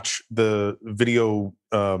course, watch the video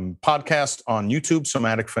podcast on YouTube,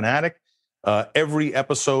 Somatic Fanatic. Every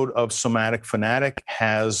episode of Somatic Fanatic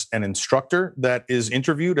has an instructor that is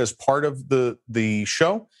interviewed as part of the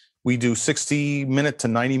show. We do 60-minute to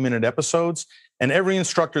 90-minute episodes, and every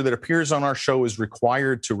instructor that appears on our show is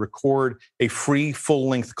required to record a free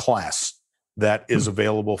full-length class that is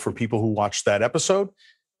available for people who watch that episode.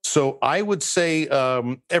 So I would say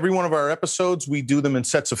every one of our episodes, we do them in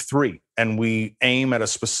sets of 3, and we aim at a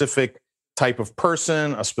specific type of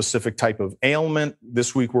person, a specific type of ailment.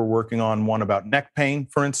 This week, we're working on one about neck pain,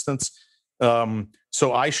 for instance.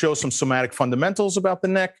 So I show some somatic fundamentals about the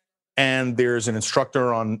neck, and there's an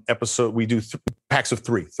instructor on episode. We do packs of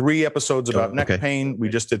 3 episodes about neck pain. We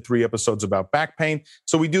just did 3 episodes about back pain.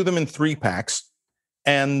 So we do them in 3 packs.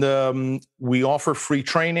 And we offer free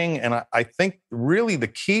training. And I think really the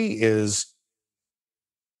key is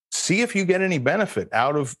see if you get any benefit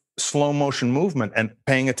out of slow motion movement and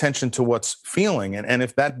paying attention to what's feeling. And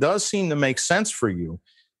if that does seem to make sense for you,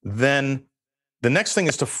 then the next thing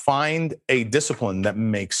is to find a discipline that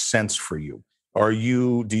makes sense for you.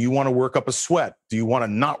 Do you want to work up a sweat? Do you want to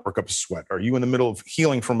not work up a sweat? Are you in the middle of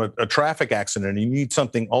healing from a traffic accident and you need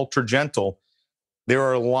something ultra gentle? There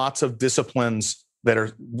are lots of disciplines that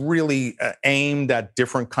are really aimed at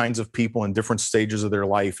different kinds of people in different stages of their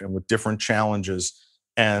life and with different challenges.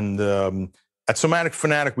 And at Somatic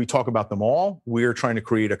Fanatic, we talk about them all. We're trying to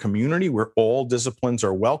create a community where all disciplines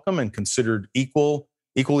are welcome and considered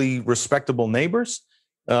equally respectable neighbors.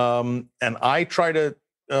 And I try to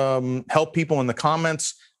help people in the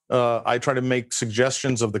comments. I try to make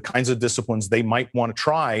suggestions of the kinds of disciplines they might want to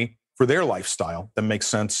try for their lifestyle that makes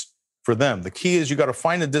sense for them. The key is you got to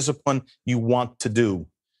find a discipline you want to do.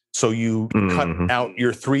 So you cut out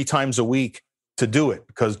your 3 times a week to do it,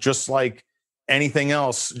 because just like anything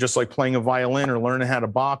else, just like playing a violin or learning how to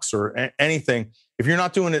box or anything, if you're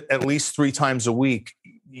not doing it at least 3 times a week,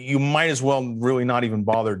 you might as well really not even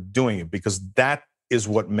bother doing it, because that is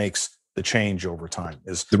what makes the change over time,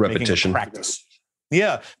 is the repetition, practice.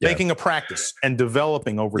 Yeah, making a practice and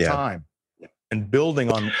developing over time and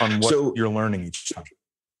building on what you're learning each time.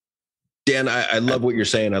 Dan, I love what you're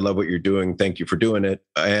saying. I love what you're doing. Thank you for doing it.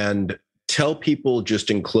 And tell people,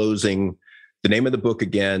 just in closing, the name of the book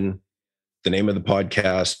again, the name of the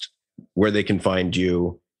podcast, where they can find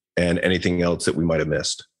you, and anything else that we might have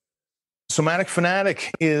missed. Somatic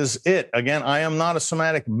Fanatic is it. Again, I am not a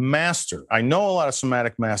somatic master. I know a lot of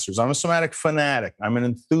somatic masters. I'm a somatic fanatic. I'm an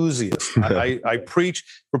enthusiast. I preach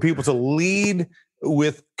for people to lead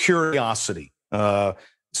with curiosity.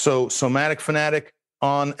 So Somatic Fanatic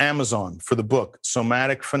on Amazon for the book,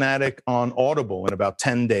 Somatic Fanatic on Audible in about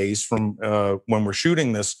 10 days from when we're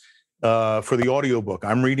shooting this for the audiobook.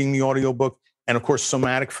 I'm reading the audiobook. And of course,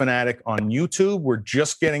 Somatic Fanatic on YouTube. We're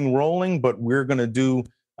just getting rolling, but we're going to do,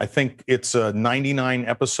 I think it's 99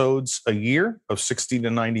 episodes a year of 60 to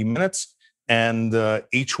 90 minutes. And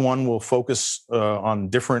each one will focus on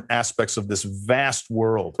different aspects of this vast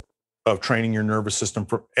world of training your nervous system,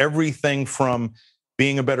 for everything from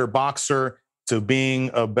being a better boxer to being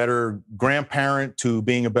a better grandparent to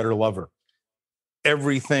being a better lover.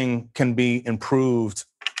 Everything can be improved.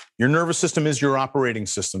 Your nervous system is your operating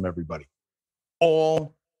system, everybody.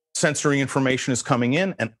 All sensory information is coming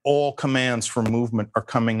in and all commands for movement are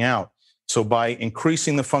coming out. So by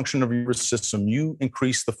increasing the function of your system, you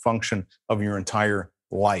increase the function of your entire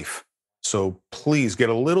life. So please get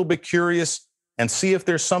a little bit curious and see if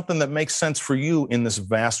there's something that makes sense for you in this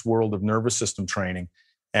vast world of nervous system training.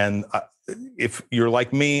 And if you're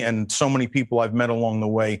like me and so many people I've met along the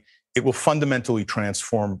way, it will fundamentally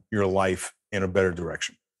transform your life in a better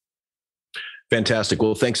direction. Fantastic.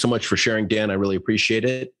 Well, thanks so much for sharing, Dan. I really appreciate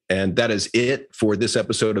it. And that is it for this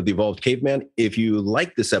episode of The Evolved Caveman. If you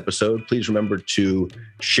like this episode, please remember to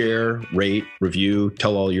share, rate, review,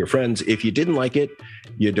 tell all your friends. If you didn't like it,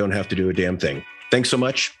 you don't have to do a damn thing. Thanks so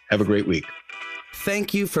much. Have a great week.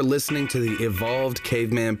 Thank you for listening to the Evolved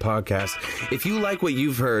Caveman podcast. If you like what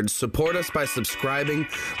you've heard, support us by subscribing,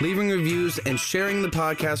 leaving reviews, and sharing the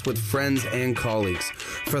podcast with friends and colleagues.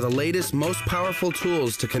 For the latest, most powerful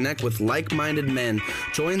tools to connect with like-minded men,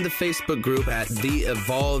 join the Facebook group at The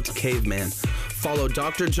Evolved Caveman. Follow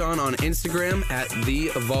Dr. John on Instagram at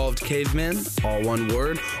The Evolved Caveman, all one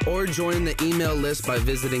word, or join the email list by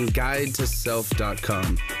visiting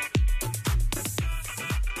guidetoself.com.